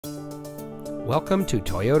Welcome to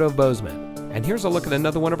Toyota of Bozeman, and here's a look at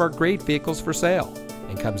another one of our great vehicles for sale,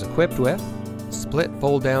 and comes equipped with split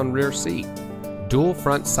fold-down rear seat, dual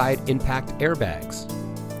front side impact airbags,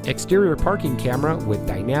 exterior parking camera with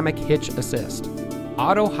dynamic hitch assist,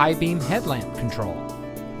 auto high beam headlamp control,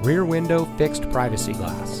 rear window fixed privacy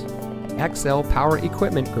glass, XL power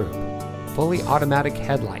equipment group, fully automatic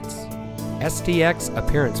headlights, STX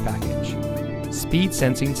appearance package, speed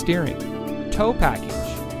sensing steering, tow package,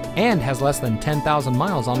 and has less than 10,000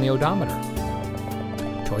 miles on the odometer.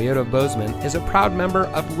 Toyota of Bozeman is a proud member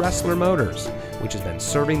of Wrestler Motors, which has been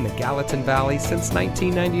serving the Gallatin Valley since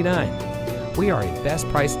 1999. We are a best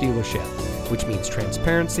price dealership, which means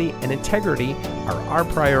transparency and integrity are our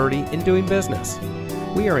priority in doing business.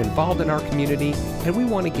 We are involved in our community, and we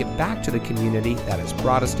want to give back to the community that has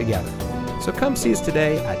brought us together. So come see us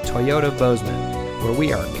today at Toyota of Bozeman, where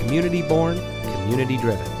we are community born, community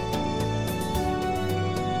driven.